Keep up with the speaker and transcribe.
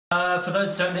for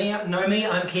those that don't know me,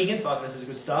 I'm Keegan. Fuck, this is a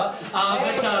good start.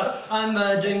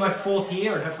 I'm doing my 4th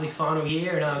year and hopefully final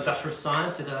year in a Bachelor of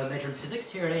Science with a major in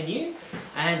Physics here at ANU.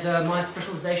 And my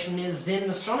specialisation is in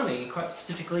astronomy, quite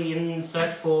specifically in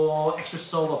search for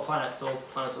extrasolar planets or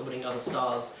planets orbiting other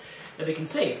stars that we can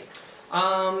see.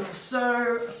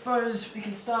 So I suppose we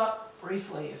can start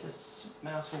briefly, if this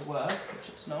mouse will work, which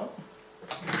it's not.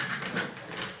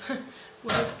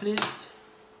 Work, please.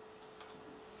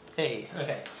 Hey,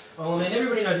 okay. Well, I mean,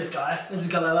 everybody knows this guy. This is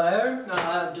Galileo,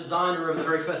 designer of the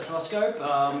very first telescope.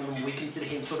 We consider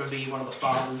him sort of be one of the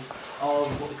fathers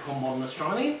of what we call modern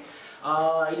astronomy.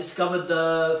 He discovered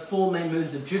the 4 main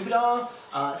moons of Jupiter,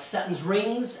 Saturn's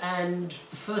rings, and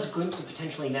the first glimpse of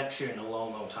potentially Neptune a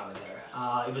long, long time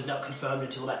ago. It was not confirmed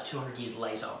until about 200 years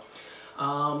later.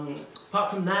 Apart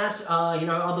from that, you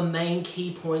know, other main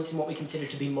key points in what we consider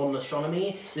to be modern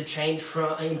astronomy, the change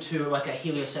into like a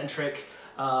heliocentric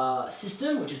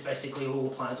system, which is basically all the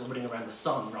planets orbiting around the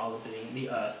Sun, rather than the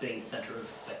Earth being the centre of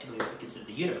effectively what we consider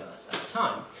the universe at the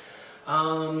time.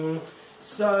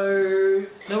 So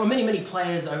there were many, many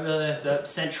players over the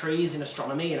centuries in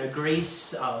astronomy. You know,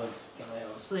 Greece,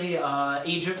 obviously,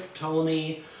 Egypt,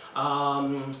 Ptolemy,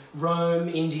 Rome,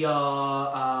 India,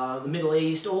 the Middle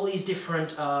East. All these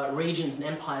different regions and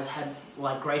empires had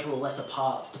like greater or lesser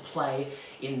parts to play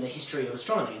in the history of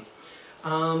astronomy.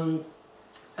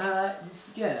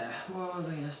 Yeah, what was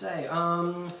I going to say?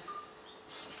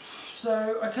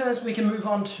 So I guess we can move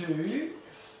on to...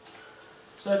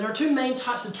 So there are 2 main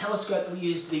types of telescope that we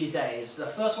use these days. The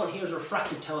first one here is a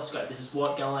refractive telescope. This is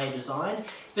what Galileo designed.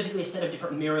 It's basically a set of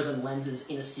different mirrors and lenses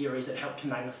in a series that help to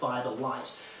magnify the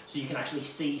light. So you can actually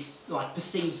see, like,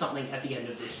 perceive something at the end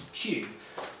of this tube.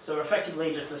 So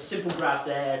effectively just a simple graph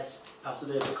there. It's perhaps a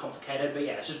bit complicated, but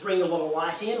yeah, it's just bringing a lot of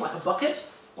light in, like a bucket.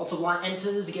 Lots of light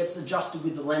enters, it gets adjusted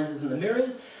with the lenses and the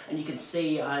mirrors, and you can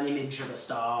see an image of a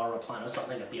star or a planet or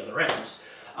something at the other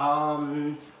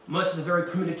end. Most of the very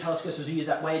primitive telescopes was used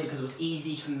that way because it was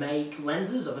easy to make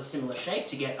lenses of a similar shape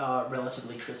to get a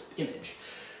relatively crisp image.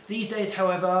 These days,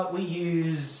 however, we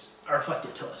use a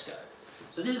reflective telescope.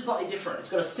 So this is slightly different. It's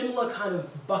got a similar kind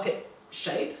of bucket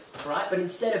shape, right? But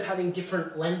instead of having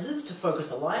different lenses to focus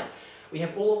the light, we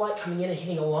have all the light coming in and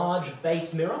hitting a large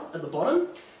base mirror at the bottom,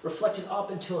 reflected up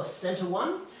until a center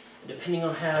one, and depending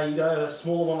on how you go, a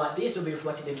smaller one like this will be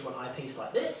reflected into an eyepiece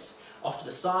like this, off to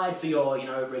the side for your, you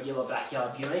know, regular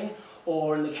backyard viewing,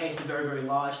 or in the case of very, very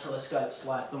large telescopes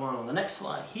like the one on the next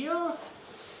slide here,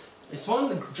 this one,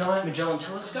 the giant Magellan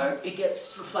telescope, it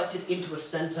gets reflected into a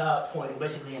center point, or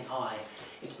basically an eye,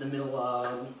 into the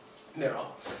middle mirror.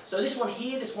 So this one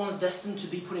here, this one's destined to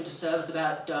be put into service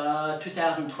about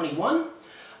 2021.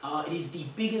 It is the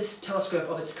biggest telescope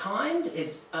of its kind.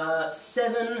 It's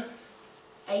 7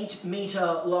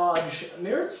 8-meter large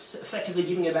mirrors, effectively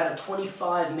giving it about a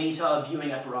 25-meter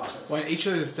viewing apparatus. Wait, each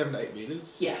of those is 7 to 8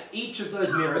 meters? Yeah, each of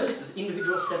those mirrors, this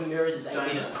individual 7 mirrors, is 8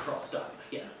 meters across diameter.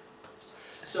 Yeah.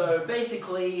 So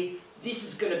basically, this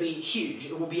is going to be huge.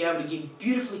 It will be able to give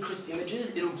beautifully crisp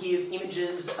images. It'll give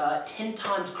images 10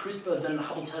 times crisper than the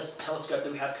Hubble telescope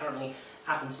that we have currently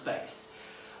out in space.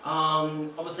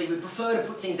 Obviously we prefer to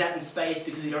put things out in space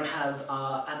because we don't have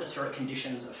atmospheric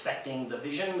conditions affecting the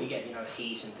vision. We get, you know,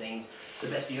 heat and things. The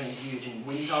best viewing is viewed in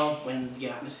winter when the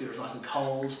atmosphere is nice and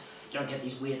cold. You don't get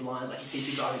these weird lines like you see if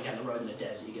you're driving down the road in the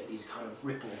desert. You get these kind of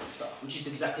ripples and stuff, which is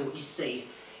exactly what you see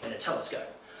in a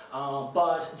telescope.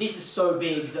 But this is so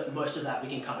big that most of that we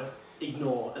can kind of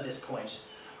ignore at this point.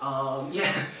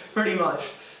 Yeah, pretty much.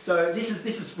 So this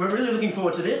is we're really looking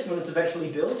forward to this when it's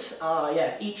eventually built.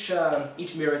 Yeah, each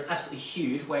mirror is absolutely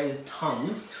huge, weighs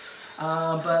tons.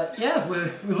 But yeah, we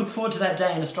look forward to that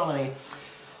day in astronomy.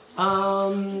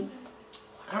 All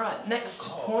right, next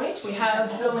point we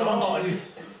have going on to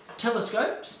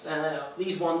telescopes.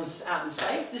 These ones out in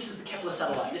space. This is the Kepler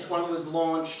satellite. This one was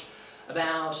launched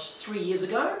about 3 years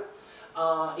ago.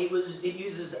 It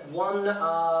uses one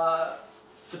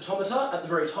photometer at the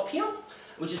very top here,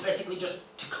 which is basically just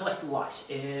to collect light.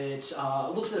 It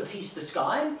looks at a piece of the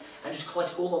sky and just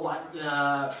collects all the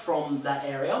light from that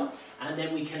area, and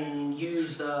then we can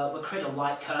use we'll create a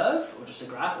light curve, or just a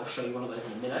graph. I'll show you one of those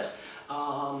in a minute,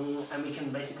 and we can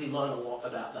basically learn a lot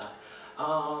about that.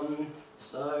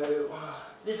 So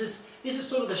this is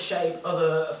sort of the shape of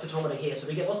a photometer here. So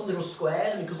we get lots of little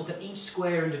squares, and we can look at each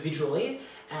square individually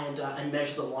and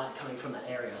measure the light coming from that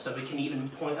area. So we can even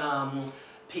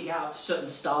pick out certain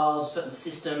stars, certain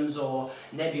systems, or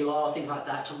nebula, things like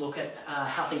that, to look at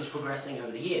how things are progressing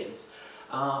over the years.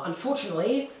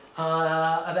 Unfortunately,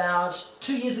 about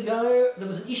 2 years ago, there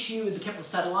was an issue with the Kepler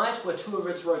satellite where 2 of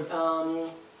its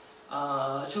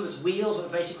Two of its wheels were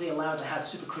basically allowed to have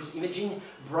super crisp imaging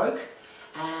broke,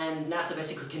 and NASA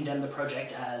basically condemned the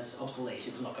project as obsolete.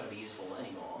 It was not going to be useful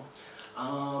anymore.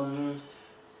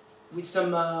 With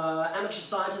some amateur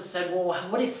scientists said, well,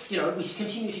 what if we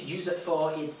continue to use it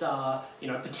for its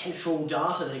potential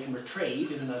data that it can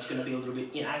retrieve, even though it's going to be a little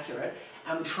bit inaccurate,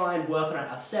 and we try and work on it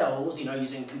ourselves,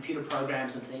 using computer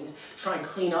programs and things, try and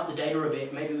clean up the data a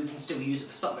bit. Maybe we can still use it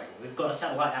for something. We've got a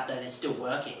satellite out there that's still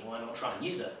working. Why not try and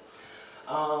use it?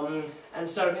 And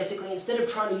so basically, instead of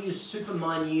trying to use super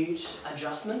minute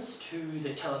adjustments to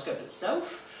the telescope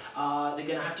itself, they're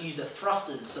going to have to use the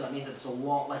thrusters, so that means it's a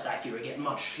lot less accurate, get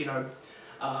much,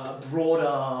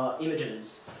 broader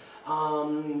images.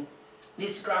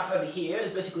 This graph over here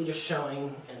is basically just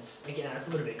showing, and it's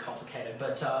a little bit complicated,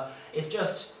 but it's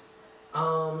just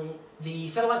the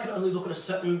satellite can only look at a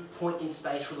certain point in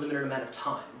space for a limited amount of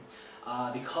time.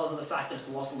 Because of the fact that it's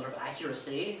lost a lot of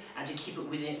accuracy, and to keep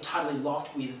it tightly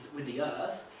locked with the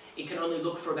Earth, it can only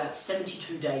look for about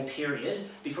 72-day period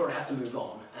before it has to move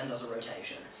on and does a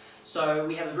rotation. So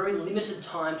we have a very limited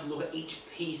time to look at each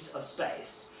piece of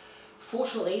space.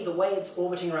 Fortunately, the way it's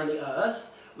orbiting around the Earth,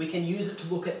 we can use it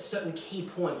to look at certain key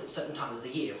points at certain times of the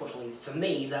year. Fortunately for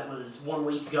me, that was 1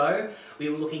 week ago. We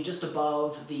were looking just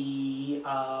above the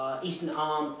eastern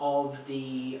arm of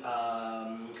the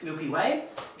Milky Way,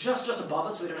 just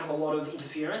above it, so we don't have a lot of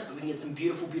interference, but we can get some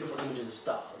beautiful, beautiful images of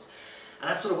stars. And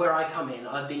that's sort of where I come in.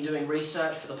 I've been doing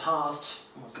research for the past,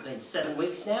 7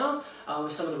 weeks now,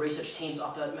 with some of the research teams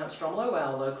up at Mount Stromlo,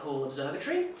 our local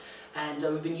observatory. And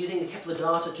we've been using the Kepler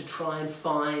data to try and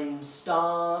find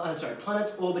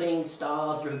planets orbiting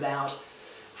stars that are about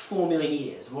 4 million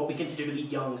years, what we consider to be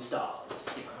young stars.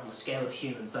 On the scale of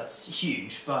humans, that's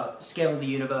huge, but scale of the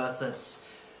universe, that's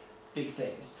big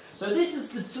things. So this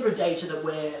is the sort of data that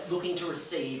we're looking to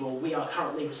receive, or we are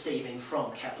currently receiving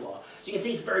from Kepler. So you can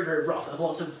see it's very, very rough. There's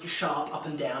lots of sharp up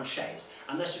and down shapes,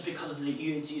 and that's just because of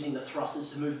it's using the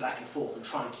thrusters to move back and forth and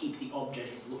try and keep the object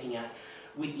it's looking at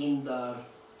within the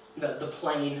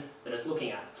plane that it's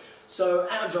looking at. So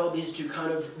our job is to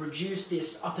kind of reduce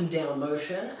this up and down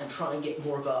motion and try and get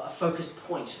more of a focused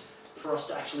point for us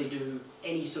to actually do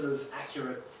any sort of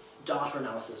accurate data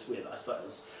analysis with, I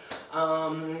suppose.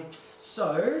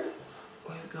 So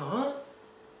we've got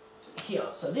here.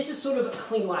 So this is sort of a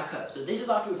clean light curve. So this is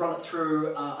after we've run it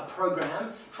through a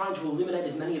program trying to eliminate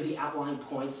as many of the outlying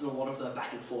points and a lot of the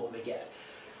back and forth we get.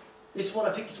 I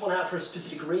picked this one out for a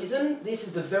specific reason. This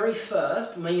is the very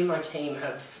first, me and my team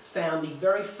have found the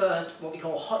very first, what we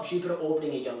call a hot Jupiter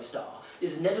orbiting a young star.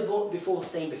 This is never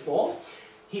seen before.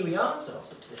 Here we are, so I'll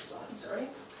stick to this side, sorry.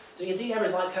 So you can see the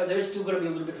average light curve, there is still going to be a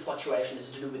little bit of fluctuation. This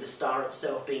is to do with the star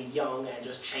itself being young and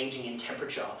just changing in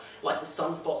temperature. Like the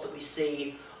sunspots that we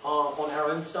see on our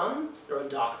own sun, there are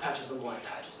dark patches and light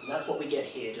patches. And that's what we get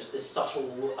here, just this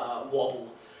subtle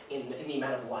wobble in the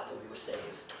amount of light that we receive.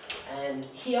 And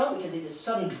here we can see this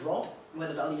sudden drop where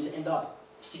the values end up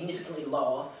significantly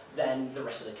lower than the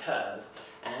rest of the curve.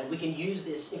 And we can use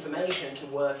this information to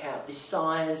work out the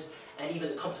size and even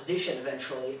the composition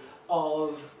eventually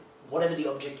of whatever the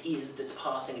object is that's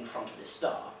passing in front of this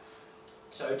star.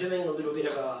 So doing a little bit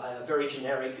of a very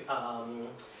generic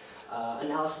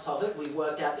analysis of it, we've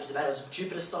worked out that it's about a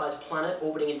Jupiter-sized planet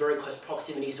orbiting in very close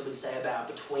proximity, so we'd say about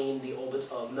between the orbits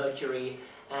of Mercury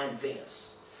and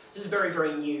Venus. This is very,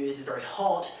 very new, this is very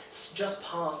hot, it's just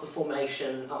past the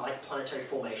formation, like planetary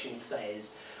formation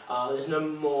phase. There's no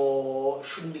more,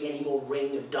 shouldn't be any more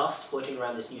ring of dust floating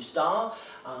around this new star.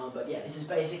 But yeah, this is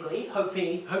basically,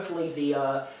 hopefully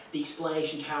the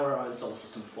explanation to how our own solar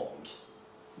system formed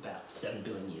about 7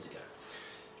 billion years ago.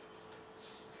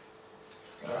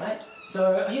 Alright,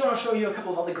 so here I'll show you a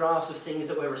couple of other graphs of things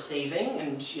that we're receiving,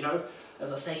 and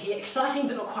as I say here, exciting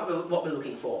but not quite what we're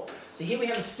looking for. So here we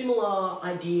have a similar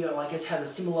idea, like it has a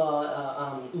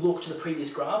similar look to the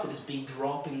previous graph with this big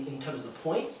drop in terms of the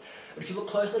points. But if you look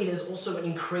closely, there's also an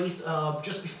increase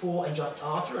just before and just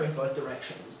after in both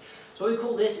directions. So what we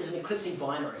call this is an eclipsing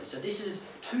binary. So this is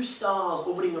two stars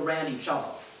orbiting around each other.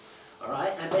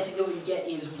 Alright, and basically what you get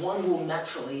is one will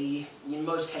naturally, in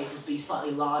most cases, be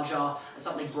slightly larger and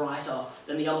slightly brighter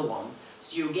than the other one.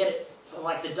 So you'll get it,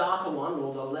 like the darker one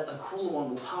or the cooler one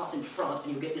will pass in front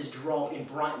and you'll get this drop in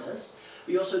brightness.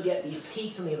 But you also get these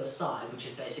peaks on the other side, which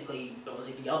is basically,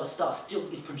 obviously the other star still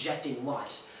is projecting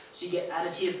light. So you get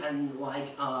additive and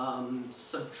like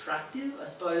subtractive, I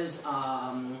suppose,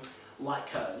 light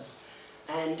curves.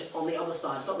 And on the other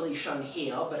side, it's not really shown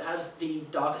here, but as the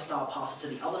darker star passes to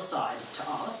the other side, to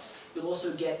us, you'll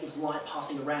also get its light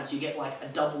passing around, so you get like a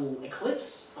double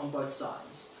eclipse on both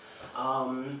sides.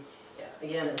 Yeah,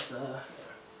 again, it's I'll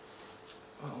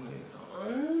move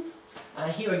on.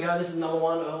 And here we go, this is another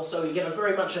one. Also, you get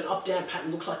very much an up-down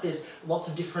pattern. Looks like there's lots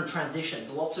of different transitions,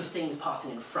 lots of things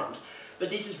passing in front. But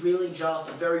this is really just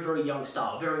a very, very young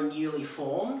star, very newly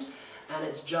formed. And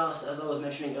it's just, as I was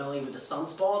mentioning earlier with the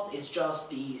sunspots, it's just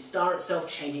the star itself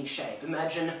changing shape.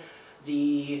 Imagine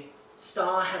the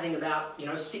star having about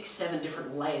 6-7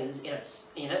 different layers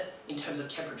in it in terms of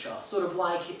temperature. Sort of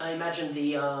like, I imagine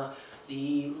the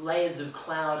layers of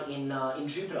cloud in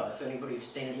Jupiter. If anybody has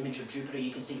seen an image of Jupiter,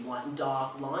 you can see light and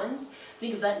dark lines.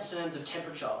 Think of that in terms of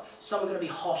temperature. Some are going to be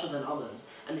hotter than others,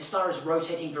 and the star is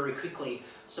rotating very quickly,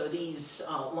 so these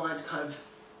lines kind of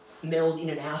meld in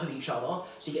and out of each other,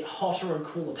 so you get hotter and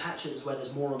cooler patches where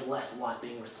there's more and less light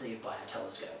being received by our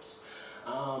telescopes.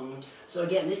 So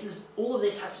again, all of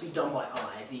this has to be done by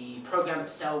eye. The program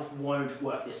itself won't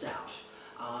work this out.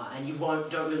 And you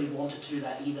don't really want it to do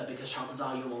that either, because chances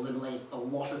are you'll eliminate a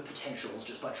lot of potentials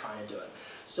just by trying to do it.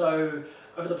 So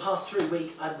over the past 3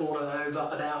 weeks, I've gone over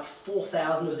about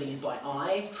 4,000 of these by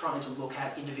eye, trying to look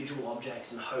at individual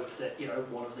objects and hope that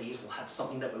one of these will have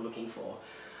something that we're looking for.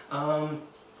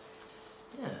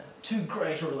 To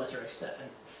greater or lesser extent.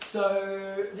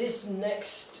 So this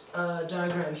next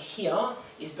diagram here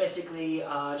is basically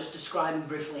just describing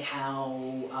briefly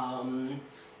how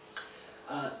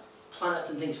planets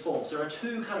and things form. So there are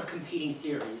two kind of competing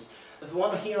theories. The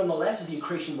one here on the left is the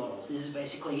accretion models. This is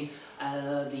basically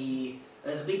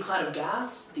there's a big cloud of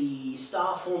gas, the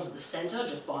star forms at the centre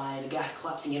just by the gas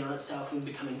collapsing in on itself and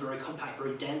becoming very compact,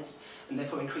 very dense, and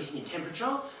therefore increasing in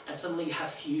temperature, and suddenly you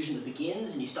have fusion that begins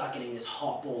and you start getting this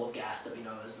hot ball of gas that we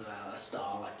know as a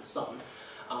star like the Sun.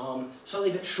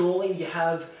 Slowly but surely you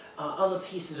have other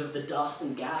pieces of the dust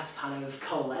and gas kind of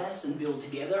coalesce and build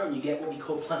together, and you get what we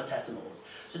call planetesimals.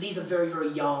 So these are very, very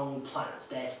young planets.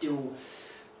 They're still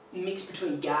mixed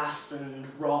between gas and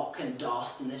rock and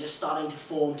dust, and they're just starting to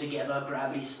form together.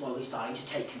 Gravity's slowly starting to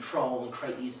take control and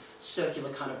create these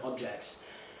circular kind of objects.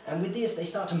 And with this, they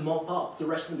start to mop up the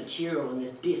rest of the material in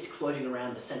this disk floating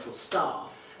around the central star,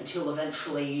 until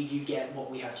eventually you get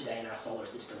what we have today in our solar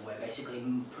system, where basically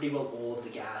pretty well all of the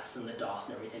gas and the dust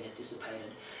and everything is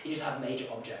dissipated. You just have major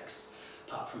objects,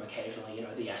 apart from occasionally,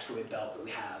 the asteroid belt that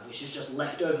we have, which is just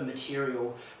leftover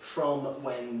material from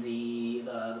when the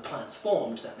planets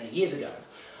formed that many years ago.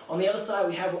 On the other side,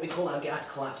 we have what we call our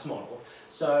gas collapse model.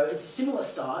 So it's a similar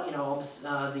start.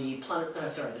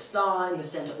 The star in the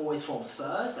center always forms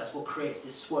first. That's what creates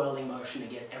this swirling motion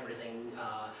that gets everything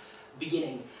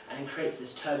beginning and creates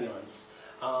this turbulence.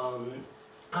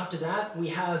 After that, we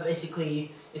have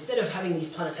basically, instead of having these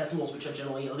planetesimals, which are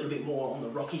generally a little bit more on the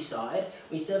rocky side,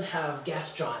 we instead have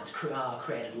gas giants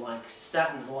created, like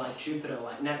Saturn, like Jupiter,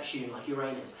 like Neptune, like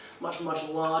Uranus, much, much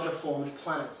larger formed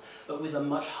planets, but with a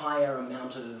much higher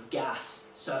amount of gas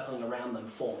circling around them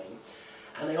forming.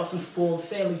 And they often form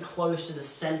fairly close to the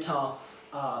center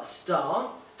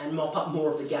star and mop up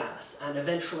more of the gas, and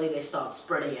eventually they start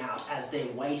spreading out as their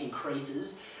weight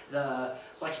increases.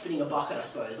 It's like spinning a bucket, I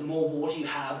suppose. The more water you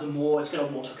have, the more it's going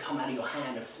to want to come out of your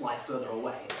hand and fly further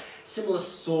away. Similar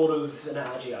sort of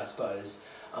analogy, I suppose.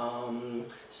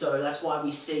 So that's why we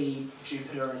see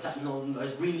Jupiter and Saturn and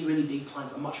those really, really big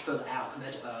planets are much further out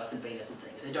compared to Earth and Venus and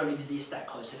things. They don't exist that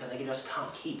close together. They just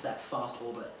can't keep that fast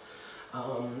orbit.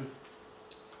 Alright.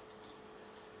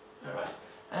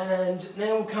 And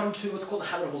now we'll come to what's called the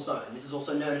habitable zone. This is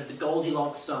also known as the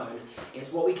Goldilocks zone.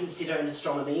 It's what we consider in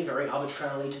astronomy, very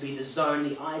arbitrarily, to be the zone,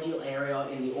 the ideal area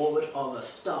in the orbit of a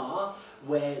star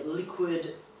where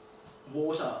liquid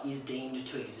water is deemed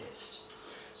to exist.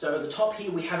 So at the top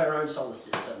here we have our own solar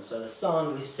system. So the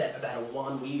Sun we set about a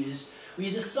 1. We use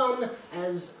the Sun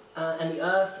as and the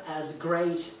Earth as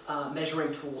great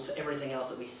measuring tools for everything else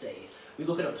that we see. We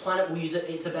look at a planet, we use it,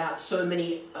 it's about so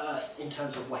many Earths in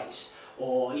terms of weight.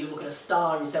 Or you look at a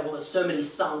star and you say, well, there's so many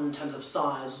suns in terms of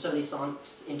size, or so many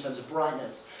suns in terms of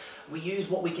brightness. We use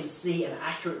what we can see and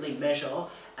accurately measure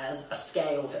as a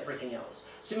scale for everything else.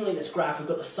 Similarly in this graph, we've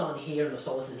got the Sun here and the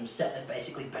solar system set as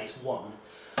basically base 1.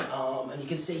 And you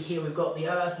can see here we've got the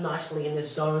Earth nicely in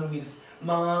this zone with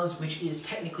Mars, which is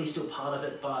technically still part of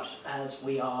it, but as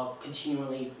we are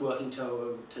continually working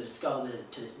to discover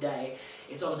to this day,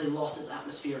 it's obviously lost its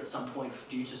atmosphere at some point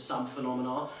due to some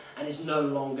phenomena, and is no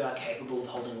longer capable of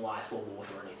holding life or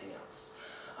water or anything else.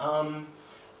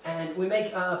 And we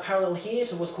make a parallel here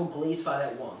to what's called Gliese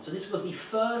 581. So this was the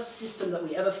first system that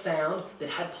we ever found that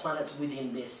had planets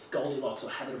within this Goldilocks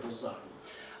or habitable zone.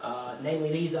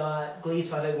 Namely, these are Gliese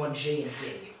 581G and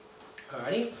D.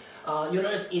 Alrighty. You'll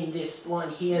notice in this line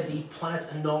here, the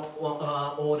planets are not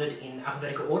ordered in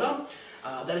alphabetical order.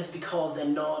 That is because they're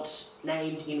not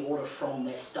named in order from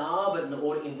their star, but in the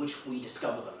order in which we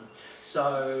discover them.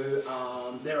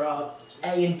 So there are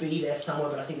A and B there somewhere,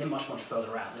 but I think they're much, much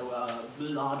further out. They were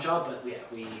larger, but yeah,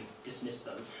 we dismissed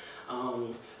them.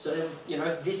 So, you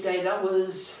know, this day, that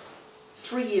was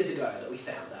 3 years ago that we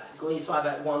found that. Gliese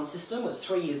 581 system was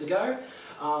 3 years ago.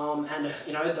 And,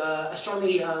 you know, the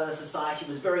Astronomy Society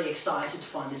was very excited to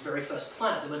find this very first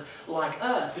planet that was like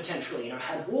Earth, potentially, you know,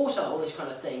 had water, all this kind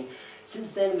of thing.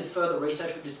 Since then, with further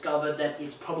research, we've discovered that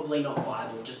it's probably not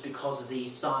viable just because of the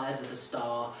size of the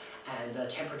star and the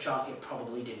temperature. It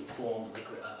probably didn't form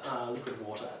liquid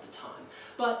water at the time.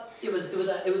 But it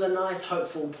was a nice,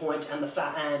 hopeful point, and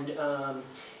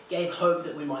gave hope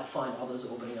that we might find others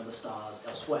orbiting other stars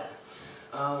elsewhere.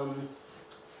 And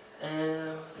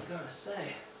what was I going to say? I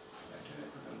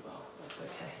don't remember. That's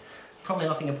okay. Probably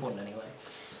nothing important anyway.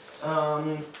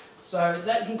 So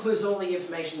that concludes all the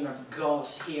information I've got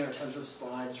here in terms of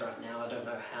slides right now. I don't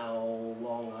know how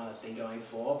long it's been going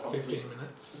for. Probably 15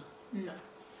 minutes. No.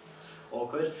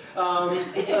 Awkward.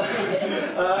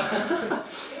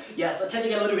 Yes, I tend to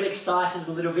get a little bit excited,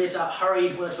 a little bit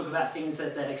hurried when I talk about things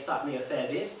that excite me a fair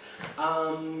bit.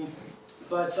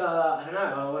 But I don't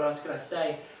know, what else could I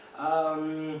say?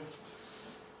 Not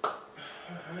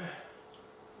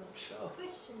sure.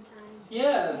 Question time.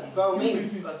 Yeah, by all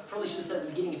means. I probably should have said at the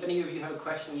beginning, if any of you have a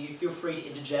question, you feel free to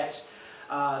interject,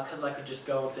 because I could just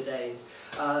go on for days.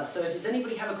 So does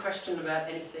anybody have a question about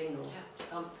anything? Or?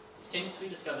 Yeah. Since we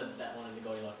discovered that one in the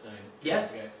Goldilocks zone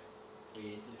Yes. ago,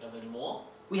 we discovered more?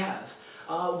 We have.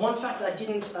 One fact that I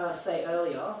didn't say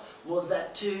earlier was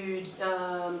that to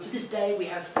this day we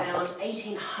have found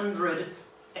 1,800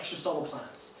 extrasolar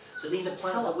planets. So these are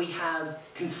planets that we have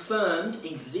confirmed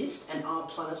exist and are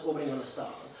planets orbiting other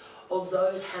stars. Of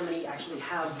those, how many actually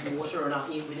have water and are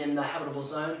within the habitable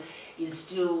zone is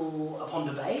still upon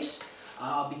debate,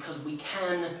 because we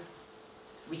can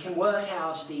work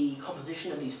out the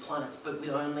composition of these planets, but with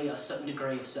only a certain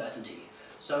degree of certainty.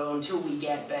 So until we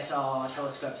get better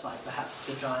telescopes like perhaps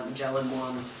the giant Magellan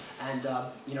one and,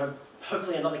 you know,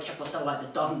 hopefully another Kepler satellite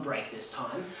that doesn't break this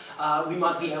time, we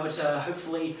might be able to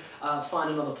hopefully find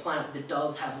another planet that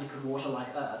does have liquid water like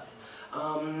Earth.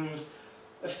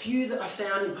 A few that I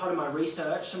found in part of my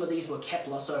research, some of these were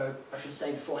Kepler, so I should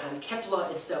say beforehand, Kepler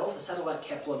itself, the satellite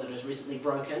Kepler that has recently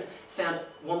broken, found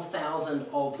 1,000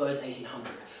 of those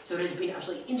 1,800. So it has been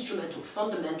absolutely instrumental,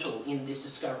 fundamental in this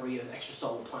discovery of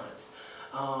extrasolar planets.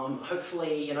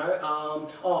 Hopefully, you know,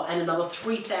 oh, and another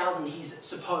 3,000 he's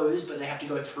supposed, but they have to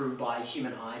go through by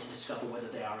human eye to discover whether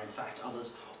they are in fact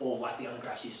others, or like the other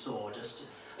graphs you saw, just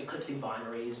eclipsing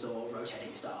binaries or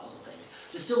rotating stars or things.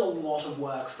 There's still a lot of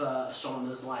work for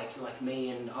astronomers like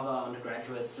me and other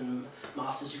undergraduates and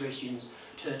master's degree students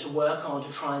to work on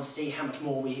to try and see how much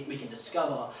more we can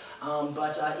discover.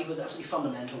 But it was absolutely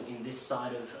fundamental in this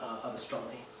side of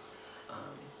astronomy.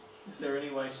 Is there any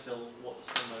way to tell what's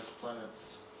in those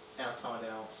planets outside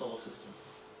our solar system?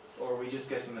 Or are we just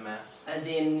guessing the mass? As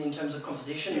in terms of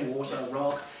composition, water,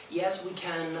 rock? Yes, we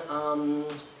can.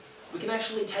 We can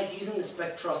actually take, using the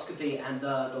spectroscopy and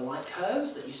the light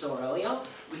curves that you saw earlier,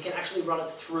 we can actually run it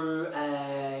through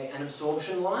an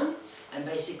absorption line. And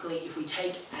basically, if we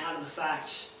take out of the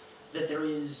fact that there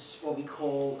is what we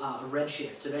call a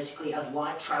redshift, so basically as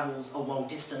light travels a long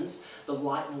distance, the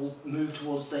light will move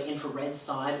towards the infrared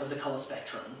side of the colour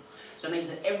spectrum. So it means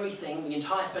that everything, the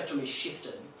entire spectrum is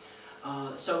shifted.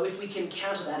 So if we can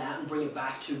counter that out and bring it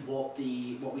back to what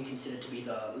we consider to be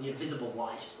the visible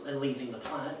light leaving the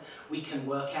planet, we can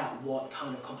work out what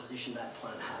kind of composition that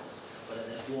planet has. Whether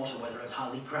there's water, whether it's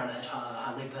hardly granite,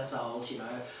 hardly basalt, you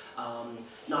know,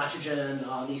 nitrogen,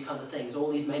 these kinds of things.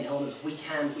 All these main elements, we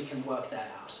can work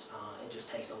that out. It just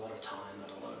takes a lot of time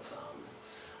and a lot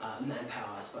of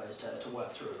manpower, I suppose, to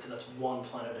work through, because that's one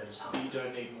planet at a time. You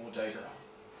don't need more data.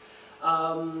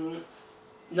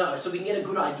 No, so we can get a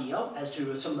good idea as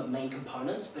to some of the main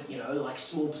components, but you know, like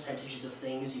small percentages of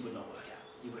things you would not work out.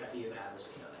 You would have no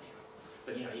idea.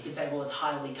 But you know, you could say, well, it's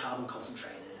highly carbon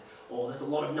concentrated, or there's a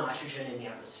lot of nitrogen in the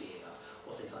atmosphere,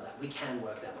 or things like that. We can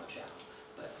work that much out,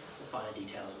 but the finer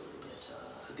details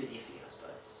are a bit iffy, I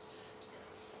suppose.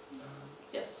 Yeah.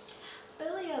 Yes?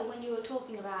 Earlier, when you were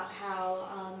talking about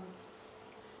how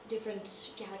different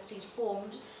galaxies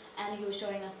formed, and you were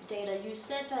showing us the data, you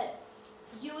said that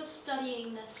you were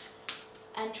studying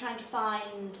and trying to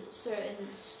find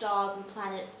certain stars and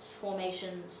planets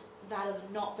formations that are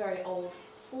not very old.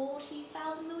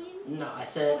 40,000 million? No, I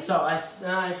said, so I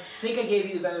think I gave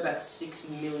you the value about 6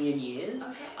 million years,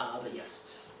 okay. But yes.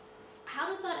 How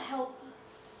does that help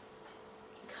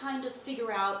kind of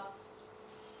figure out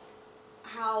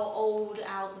how old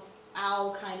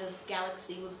our kind of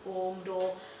galaxy was formed,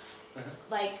 or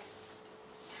like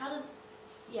how does?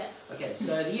 Yes. Okay,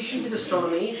 so the issue with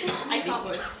astronomy... I can't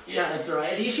work. Yeah, that's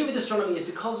alright. The issue with astronomy is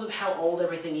because of how old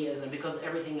everything is and because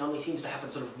everything only seems to happen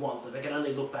sort of once, and we can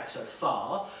only look back so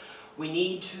far, we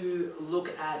need to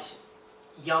look at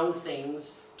young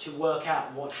things to work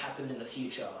out what happened in the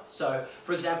future. So,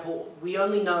 for example, we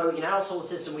only know, in our solar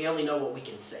system, we only know what we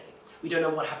can see. We don't know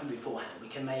what happened beforehand. We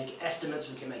can make estimates,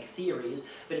 we can make theories,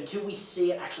 but until we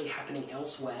see it actually happening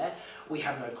elsewhere, we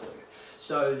have no clue.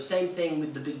 So, same thing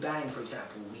with the Big Bang, for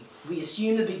example. We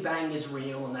assume the Big Bang is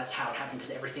real and that's how it happened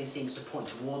because everything seems to point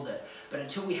towards it. But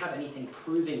until we have anything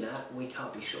proving that, we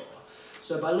can't be sure.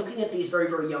 So by looking at these very,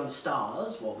 very young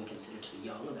stars, what we consider to be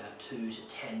young, about 2 to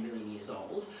 10 million years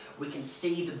old, we can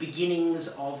see the beginnings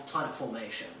of planet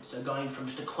formation. So going from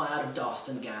just a cloud of dust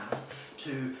and gas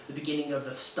to the beginning of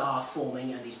the star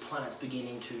forming and these planets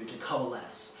beginning to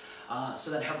coalesce. So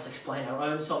that helps explain our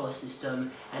own solar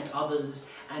system and others,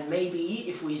 and maybe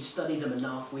if we study them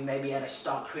enough, we may be able to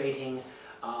start creating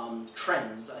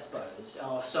trends, I suppose.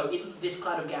 So if this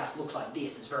cloud of gas looks like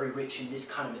this, it's very rich in this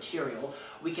kind of material,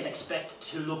 we can expect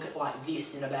to look at like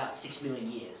this in about 6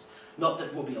 million years. Not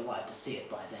that we'll be alive to see it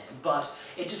by then, but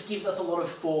it just gives us a lot of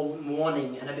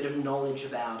forewarning and a bit of knowledge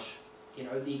about, you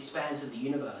know, the expanse of the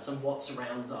universe and what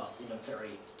surrounds us in a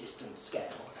very distant scale.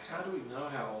 How do we know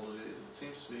how old it is? It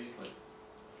seems to be like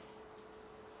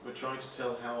we're trying to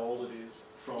tell how old it is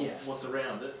from what's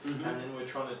around it, and then we're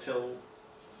trying to tell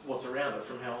what's around it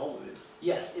from how old it is.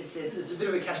 Yes, it's a bit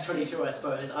of a catch-22, I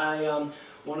suppose.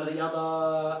 One of the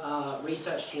other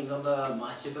research teams under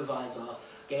my supervisor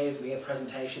gave me a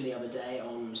presentation the other day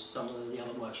on some of the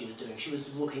other work she was doing. She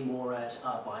was looking more at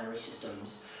binary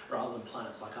systems rather than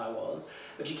planets like I was.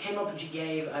 But she came up and she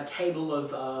gave a table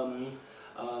of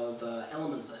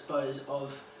elements, I suppose,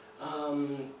 of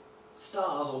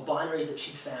stars or binaries that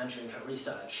she'd found during her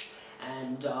research.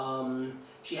 And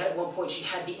she had, at one point, she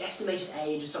had the estimated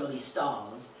age of some of these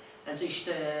stars. And so she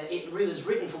said, it was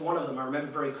written for one of them, I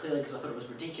remember very clearly because I thought it was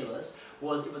ridiculous, it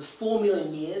was 4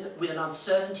 million years with an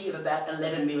uncertainty of about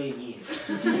 11 million years.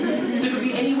 So it could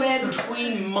be anywhere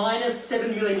between minus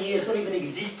 7 million years, not even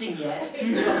existing yet,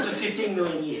 to up to 15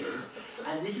 million years.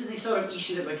 And this is the sort of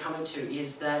issue that we're coming to,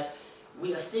 is that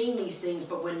we are seeing these things,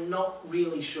 but we're not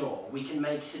really sure. We can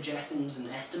make suggestions and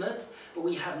estimates, but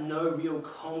we have no real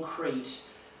concrete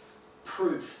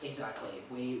proof exactly.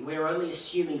 We're only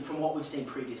assuming from what we've seen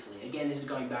previously. Again, this is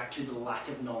going back to the lack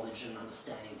of knowledge and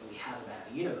understanding that we have about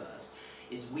our universe,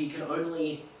 is we can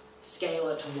only scale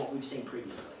it to what we've seen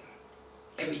previously.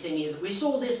 Everything is, we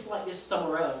saw this like this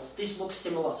somewhere else, this looks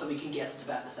similar, so we can guess it's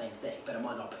about the same thing, but it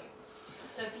might not be.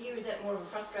 So for you, is that more of a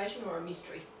frustration or a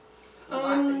mystery? You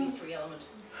like the mystery element?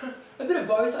 A bit of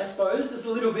both, I suppose. There's a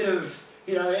little bit of,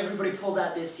 you know, everybody pulls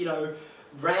out this, you know,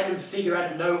 random figure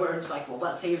out of nowhere and it's like, well,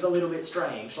 that seems a little bit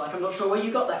strange. Like, I'm not sure where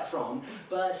you got that from,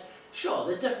 but sure,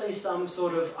 there's definitely some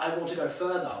sort of, I want to go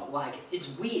further. Like,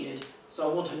 it's weird, so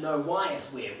I want to know why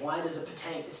it's weird. Why does it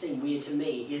seem weird to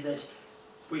me? Is it,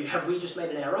 have we just made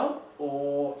an error?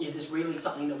 Or is this really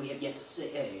something that we have yet to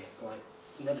see, like,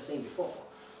 never seen before?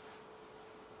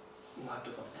 We'll have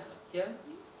to find out. Yeah?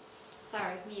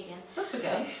 Sorry, me again. That's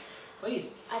okay.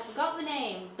 Please. I forgot the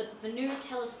name, but the new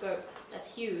telescope,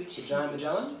 that's huge. The giant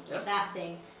Magellan? Yep. That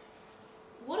thing.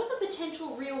 What are the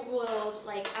potential real-world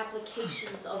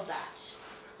applications of that?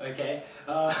 Okay.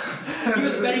 He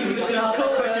was betting he was going to ask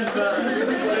that question first. So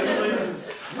he loses.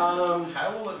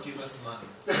 How will it give us money?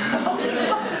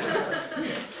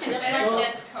 Better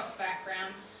desktop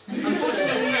backgrounds.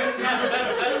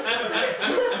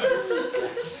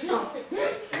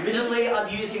 Admittedly,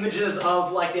 I've used images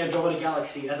of like the Andromeda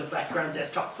Galaxy as a background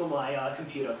desktop for my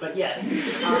computer, but yes.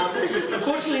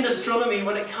 Unfortunately in astronomy,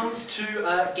 when it comes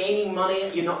to gaining money,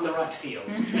 you're not in the right field.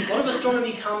 A lot of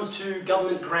astronomy comes to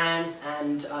government grants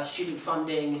and student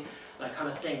funding, that kind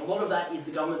of thing. A lot of that is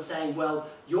the government saying, well,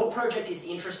 your project is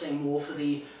interesting more for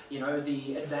the, you know,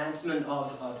 the advancement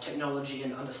of technology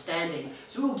and understanding,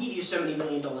 so we'll give you so many $1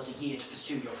 million a year to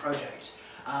pursue your project.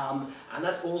 And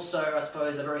that's also, I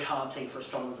suppose, a very hard thing for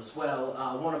astronomers as well.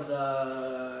 One of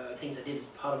the things I did as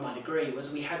part of my degree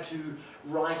was we had to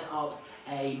write up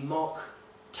a mock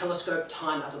telescope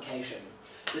time application.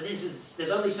 So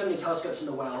there's only so many telescopes in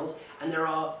the world, and there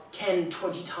are 10,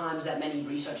 20 times that many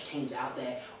research teams out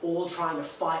there, all trying to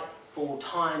fight for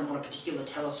time on a particular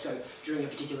telescope during a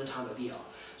particular time of year.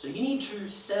 So you need to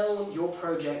sell your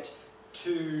project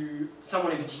to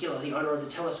someone in particular, the owner of the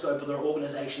telescope or the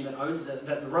organisation that owns it,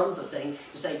 that runs the thing,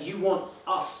 to say you want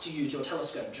us to use your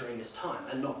telescope during this time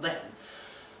and not them.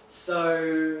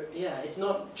 So yeah, it's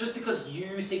not just because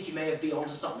you think you may be onto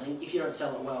something. If you don't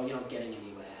sell it well, you're not getting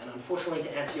anywhere. And unfortunately,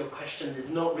 to answer your question, there's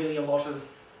not really a lot of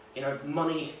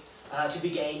money to be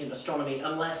gained in astronomy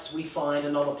unless we find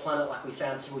another planet like we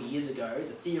found several years ago.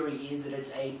 The theory is that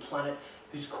it's a planet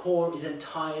whose core is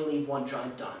entirely one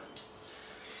giant diamond.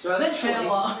 So eventually, to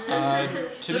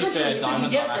be fair, if we can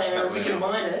diamonds get aren't actually there, that we rare. can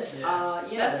mine it.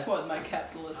 Yeah. That's what my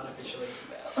capitalist is Unofficially.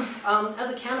 about. As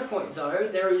a counterpoint though,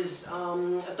 there is,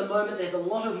 at the moment, there's a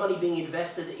lot of money being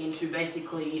invested into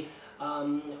basically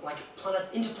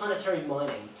interplanetary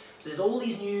mining. So there's all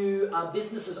these new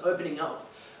businesses opening up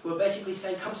who are basically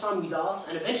saying, come sign with us,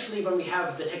 and eventually when we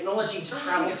have the technology to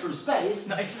travel through space,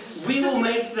 we will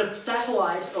make the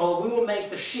satellite, or we will make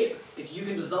the ship, if you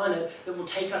can design it, that will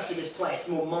take us to this place,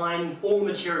 and will mine all the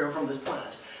material from this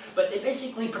planet. But they're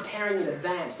basically preparing in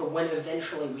advance for when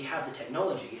eventually we have the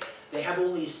technology. They have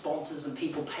all these sponsors and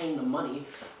people paying them money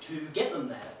to get them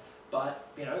there. But,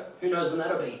 who knows when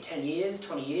that'll be? 10 years,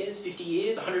 20 years, 50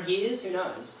 years, 100 years? Who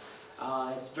knows?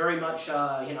 It's very much,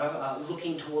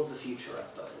 looking towards the future, I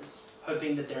suppose.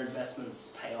 Hoping that their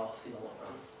investments pay off in the long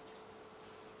run.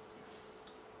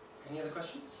 Any other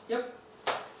questions? Yep.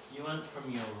 You went from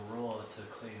your raw to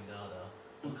clean data.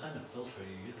 What kind of filter are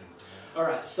you using for that?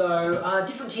 Alright, so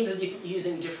different teams are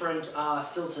using different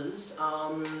filters.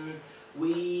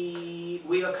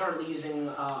 We are currently using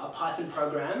a Python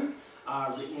program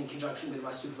written in conjunction with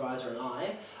my supervisor and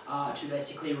I to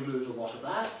basically remove a lot of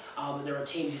that. But there are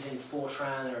teams using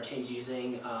Fortran, there are teams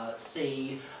using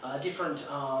C, different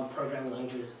programming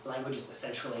languages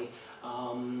essentially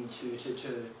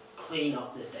to clean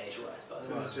up this data, I suppose.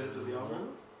 In terms of the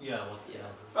algorithm? Yeah, what's the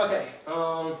algorithm?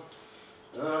 Okay.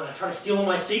 Trying to steal all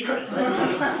my secrets. I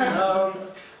see.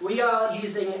 We are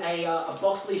using a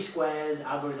Boxley squares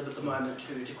algorithm at the moment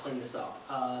to clean this up.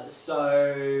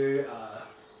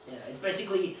 It's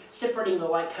basically separating the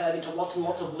light curve into lots and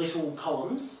lots of little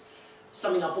columns,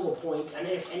 summing up all the points, and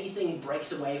then if anything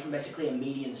breaks away from basically a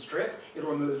median strip,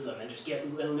 it'll remove them and just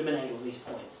eliminate all these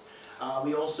points.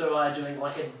 We also are doing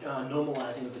like a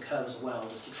normalizing of the curve as well,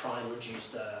 just to try and reduce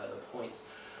the points.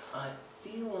 I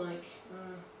feel like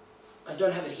I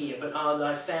don't have it here, but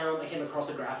I came across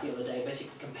a graph the other day,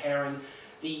 basically comparing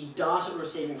the data we're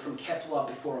receiving from Kepler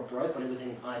before it broke, when it was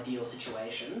in ideal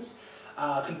situations,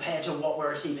 compared to what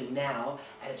we're receiving now,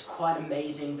 and it's quite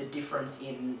amazing the difference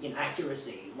in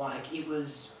accuracy. Like, it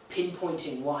was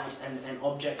pinpointing light and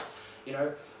objects,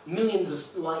 millions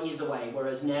of light years away,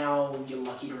 whereas now you're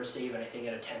lucky to receive anything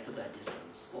at 1/10 of that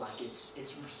distance. Like, it's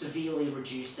severely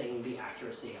reducing the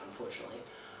accuracy, unfortunately,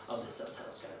 of this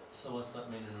telescope. So what's that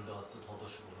mean in regards to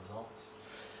publishable results?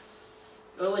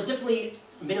 Well, it definitely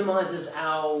minimises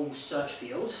our search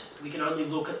field. We can only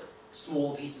look at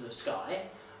smaller pieces of sky,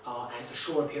 and for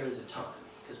shorter periods of time.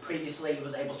 Because previously it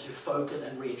was able to focus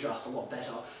and readjust a lot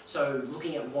better. So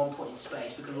looking at one point in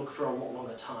space, we could look for a lot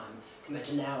longer time, compared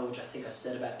to now, which I think I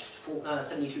said about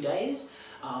 72 days,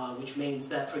 which means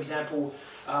that, for example,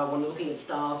 when we're looking at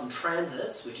stars and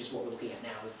transits, which is what we're looking at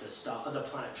now, is the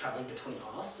planet travelling between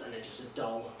us, and then just a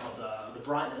dull of the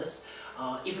brightness.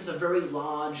 If it's a very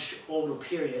large orbital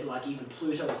period, like even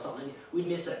Pluto or something, we'd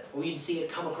miss it, or we'd see it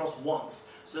come across once.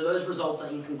 So those results are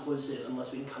inconclusive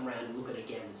unless we can come around and look at it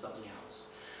again as something else.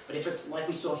 But if it's like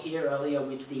we saw here earlier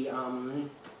with the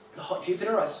hot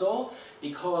Jupiter I saw,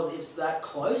 because it's that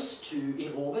close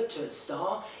in orbit to its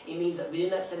star, it means that within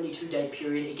that 72-day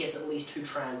period it gets at least 2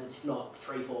 transits, if not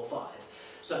 3, 4, 5.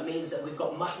 So it means that we've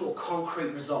got much more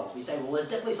concrete results. We say, well, there's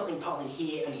definitely something passing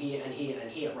here and here and here and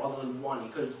here, rather than one.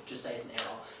 You could just say it's an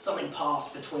error. Something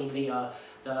passed between the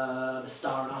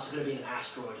star and us. It could have been an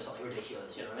asteroid or something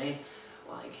ridiculous, you know what I mean?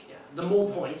 Like, yeah. The more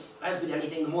points, as with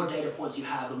anything, the more data points you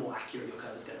have, the more accurate your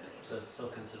curve is going to be. So it's still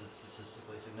considered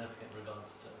statistically significant in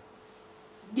regards to...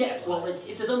 Yes, well,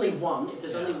 if there's only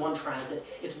one transit,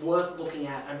 it's worth looking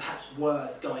at and perhaps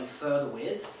worth going further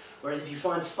with. Whereas if you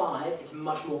find 5, it's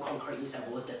much more concrete. You say,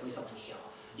 well, there's definitely something here.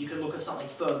 You can look at something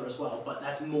further as well, but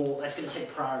that's going to take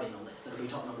priority on the list. That'll be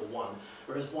top number 1.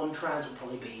 Whereas one transit would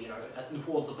probably be,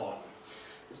 towards the bottom.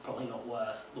 It's probably not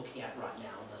worth looking at right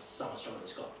now unless some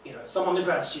astronomer's got, some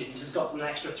undergrad student has got an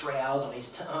extra 3 hours on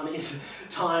his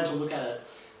time to look at it.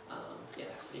 Yeah,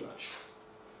 pretty much.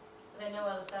 Are there no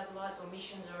other satellites or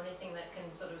missions or anything that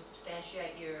can sort of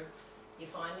substantiate your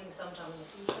findings sometime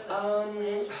in the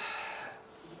future?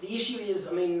 The issue is,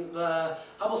 the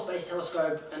Hubble Space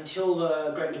Telescope, until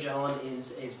the Great Magellan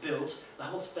is built, the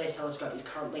Hubble Space Telescope is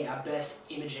currently our best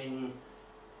imaging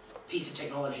piece of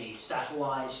technology,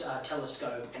 satellite,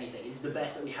 telescope, anything. It's the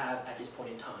best that we have at this point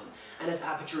in time. And its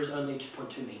aperture is only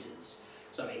 2.2 meters.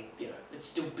 So I mean, you know, it's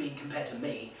still big compared to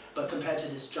me, but compared to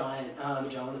this giant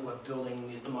Magellan that we're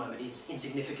building at the moment, it's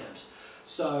insignificant.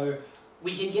 So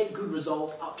we can get good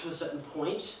results up to a certain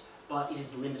point, but it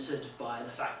is limited by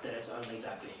the fact that it's only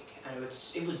that big. And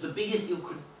it was the biggest it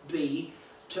could be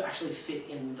to actually fit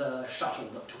in the shuttle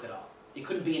that took it up. It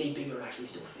couldn't be any bigger and actually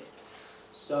still fit.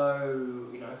 So,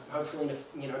 you know, hopefully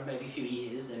in maybe a few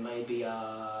years there may be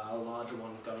a larger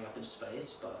one going up into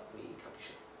space, but we can't be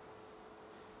sure.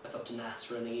 That's up to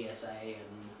NASA and the ESA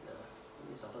and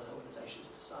these other organisations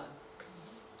to decide.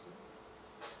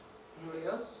 Anybody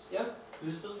else? Yeah?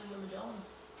 Who's building the Magellan?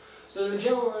 So the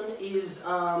Magellan is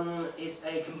it's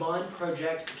a combined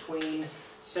project between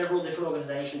several different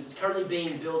organisations. It's currently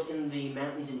being built in the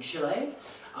mountains in Chile.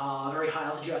 Very high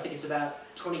altitude, I think it's about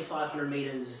 2,500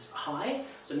 metres high,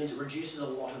 so it means it reduces a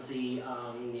lot of the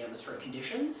atmospheric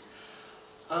conditions.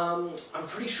 I'm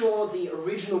pretty sure the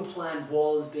original plan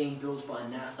was being built by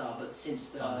NASA, but since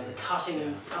the cuts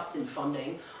in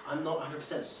funding, I'm not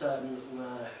 100% certain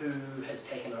who has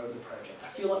taken over the project. I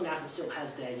feel like NASA still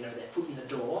has their foot in the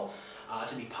door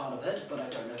to be part of it, but I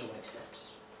don't know to what extent.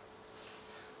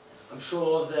 I'm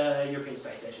sure the European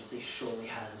Space Agency surely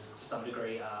has, to some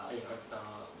degree,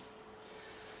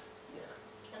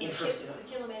 interest in it.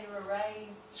 The kilometre array.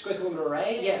 Square kilometre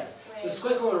array, yes. So the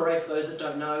square kilometre array, for those that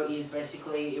don't know, is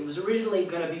basically, it was originally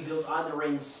going to be built either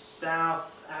in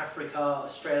South Africa,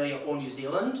 Australia or New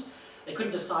Zealand. They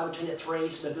couldn't decide between the three,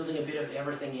 so they're building a bit of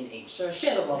everything in each. So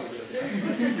shared a lot of bit.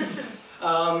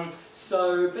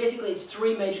 So basically it's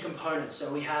three major components.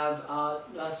 So we have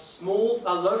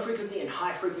low frequency and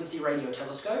high frequency radio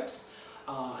telescopes.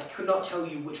 I could not tell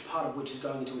you which part of which is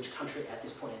going into which country at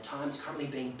this point in time. It's currently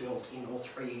being built in all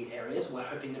three areas. We're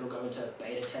hoping that it'll go into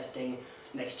beta testing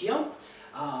next year.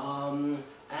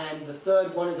 And the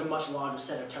third one is a much larger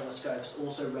set of telescopes,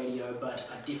 also radio, but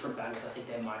a different bandwidth. I think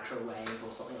they're microwave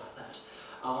or something like that.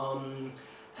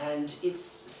 And it's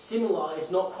similar, it's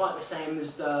not quite the same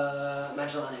as the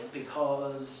Magellanic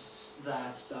because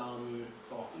that's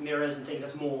mirrors and things,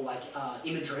 that's more like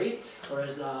imagery,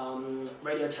 whereas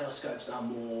radio telescopes are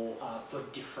more for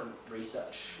different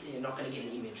research. You're not going to get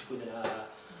an image with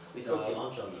cookie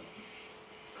lunch on them.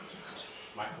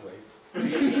 Microwave.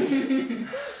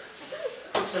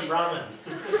 Cook some ramen. I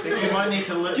think you might need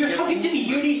to let. You're talking to the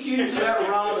uni students about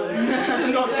ramen.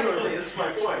 It's not Exactly, that's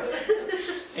my point.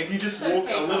 If you just walk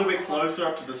a little bit closer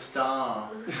up to the star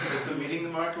that's emitting the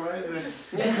microwaves,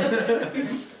 then.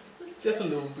 Just a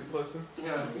little bit closer.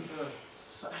 Yeah.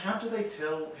 So how do they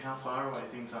tell how far away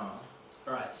things are?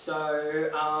 Alright,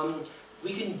 so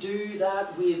we can do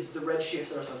that with the redshift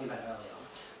that I was talking about earlier.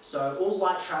 So all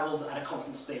light travels at a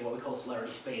constant speed, what we call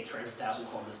celerity speed, 300,000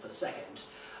 kilometers per second.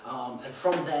 And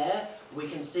from there, we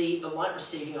can see the light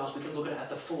receiving us, we can look at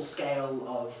the full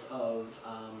scale of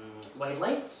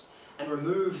wavelengths and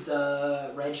remove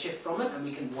the redshift from it, and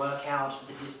we can work out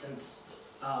the distance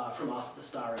from us the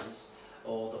star is,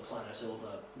 or the planet, or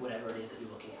the whatever it is that you're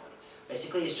looking at.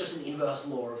 Basically, it's just an inverse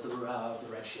law of the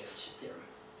redshift theorem.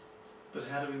 But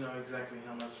how do we know exactly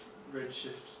how much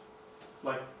redshift,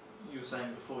 like you were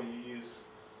saying before, you use?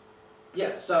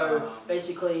 Yeah, so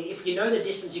basically, if you know the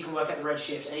distance, you can work out the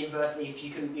redshift, and inversely, if you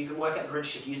can work out the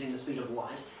redshift using the speed of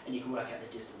light, and you can work out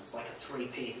the distance. It's like a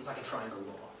three-piece, it's like a triangle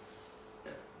law.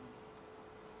 Yeah.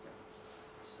 Yeah.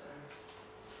 So,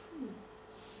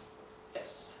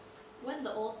 yes. When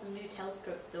the awesome new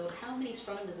telescopes build, how many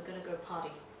astronomers are going to go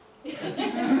party? It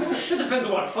depends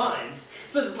on what it finds. I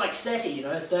suppose it's like SETI,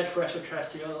 Search for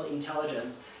Extraterrestrial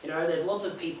Intelligence. There's lots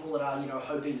of people that are,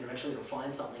 hoping that eventually it'll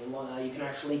find something. You can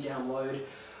actually download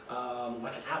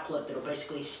like an applet that'll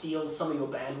basically steal some of your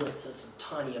bandwidth. That's a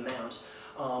tiny amount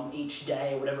each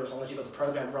day or whatever, as long as you've got the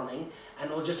program running, and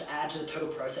it'll just add to the total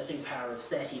processing power of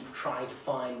SETI for trying to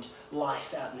find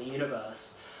life out in the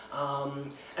universe.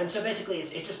 And so basically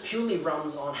it just purely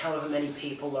runs on however many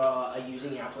people are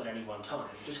using the applet at any one time.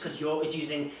 Just because it's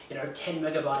using 10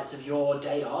 megabytes of your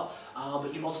data,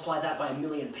 but you multiply that by 1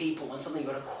 million people and suddenly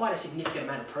you've got quite a significant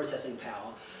amount of processing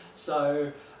power.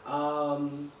 So,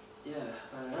 yeah,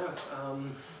 I don't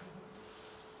know.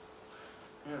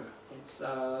 Yeah, it's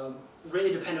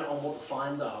really dependent on what the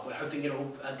finds are. We're hoping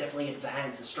it'll definitely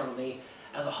advance astronomy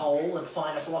as a whole and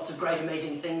find us lots of great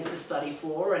amazing things to study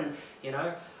for, and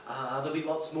there'll be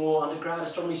lots more undergrad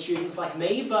astronomy students like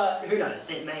me, but who knows,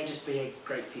 it may just be a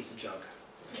great piece of junk.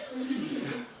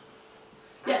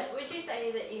 Yes? Would you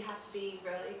say that you have to be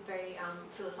very, very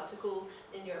philosophical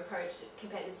in your approach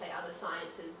compared to, say, other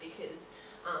sciences because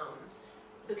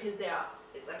there are,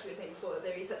 like you were saying before,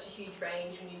 there is such a huge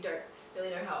range and you don't really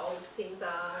know how old things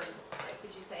are, and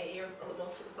would you say you're a lot more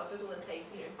philosophical than, say,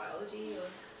 biology? Or?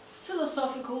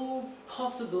 Philosophical,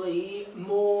 possibly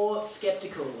more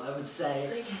skeptical, I would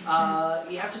say.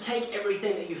 You have to take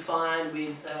everything that you find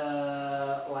with,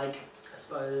 like, I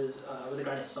suppose, with a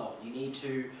grain of salt. You need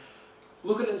to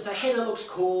look at it and say, hey, that looks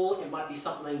cool, it might be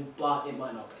something, but it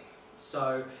might not be.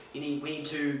 So we need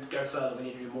to go further, we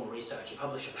need to do more research. You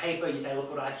publish a paper, you say, look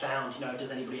what I found, you know,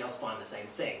 does anybody else find the same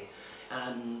thing?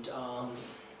 And,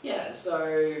 yeah,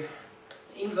 so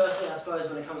inversely, I suppose,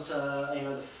 when it comes to, you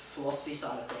know, the philosophy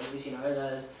side of things, you know,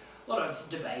 there's a lot of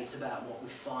debates about what we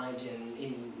find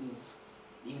in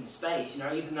even space, you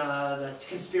know, even there's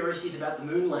conspiracies about the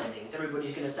moon landings.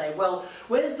 Everybody's going to say, well,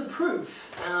 where's the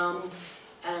proof?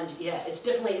 And yeah, it's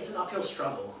an uphill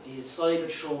struggle. It's slowly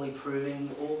but surely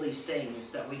proving all these things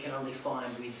that we can only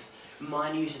find with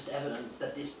minutest evidence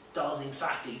that this does in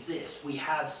fact exist. We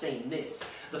have seen this.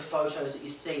 The photos that you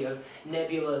see of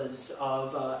nebulas,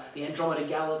 of the Andromeda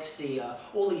Galaxy,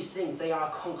 all these things, they are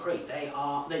concrete.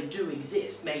 They do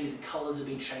exist. Maybe the colours have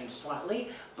been changed slightly,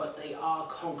 but they are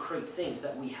concrete things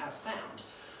that we have found.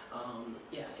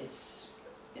 Yeah, it's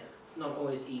not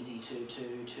always easy to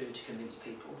convince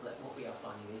people that what we are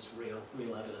finding is real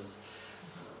evidence.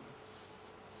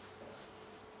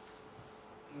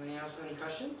 Anybody else have any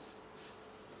questions?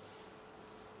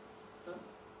 No?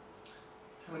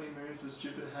 How many moons does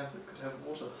Jupiter have that could have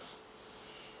water?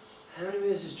 How many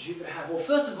moons does Jupiter have? Well,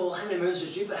 first of all, how many moons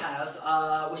does Jupiter have?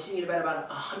 We're sitting at about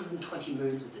 120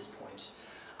 moons at this point.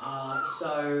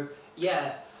 So,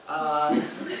 yeah.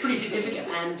 It's pretty significant,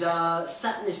 and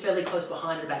Saturn is fairly close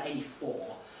behind at about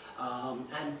 84.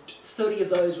 And 30 of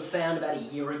those were found about a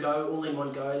year ago, all in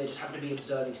one go. They just happened to be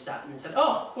observing Saturn and said,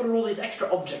 oh, what are all these extra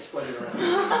objects floating around?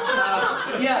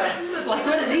 Yeah, like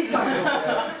where did these come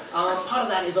from? Part of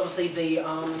that is obviously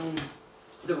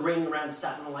the ring around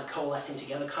Saturn like coalescing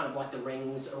together, kind of like the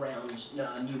rings around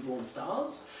newborn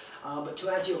stars. But to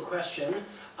answer your question,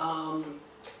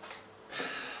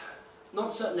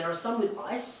 not certain. There are some with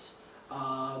ice,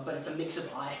 but it's a mix of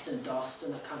ice and dust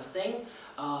and that kind of thing.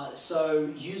 So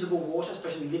usable water,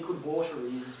 especially liquid water,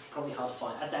 is probably hard to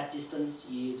find. At that distance,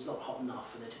 it's not hot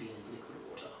enough for there to be any liquid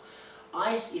water.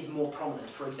 Ice is more prominent.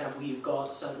 For example, you've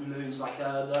got certain moons, like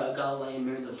the Galilean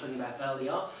moons I was talking about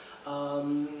earlier.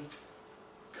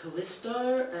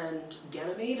 Callisto and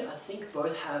Ganymede, I think,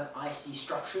 both have icy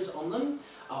structures on them.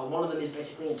 One of them is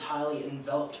basically entirely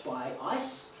enveloped by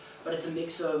ice, but it's a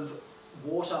mix of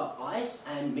water ice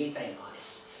and methane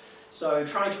ice. So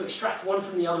trying to extract one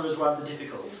from the other is rather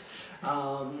difficult.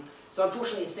 So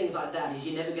unfortunately it's things like that, is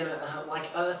you're never gonna, like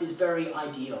Earth is very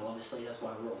ideal, obviously that's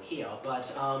why we're all here, but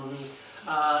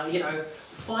you know,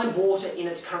 find water in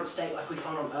its current state like we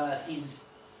find on Earth is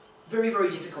very, very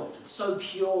difficult. It's so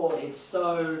pure, it's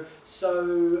so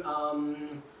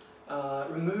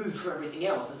removed from everything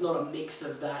else. It's not a mix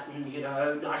of that and, you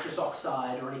know, nitrous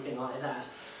oxide or anything like that.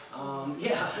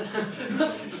 Yeah,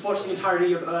 just watch the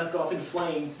entirety of Earth go up in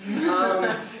flames.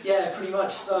 Yeah, pretty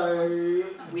much. So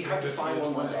we hope to find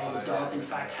one day that does in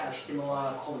fact have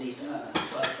similar qualities to Earth,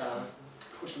 but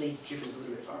unfortunately Jupiter's a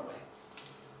little bit far away.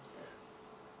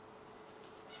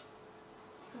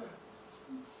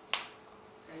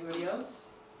 Anybody else?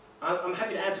 I'm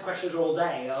happy to answer questions all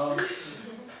day.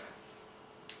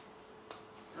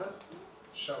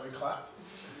 Shall we clap?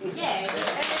 Yeah.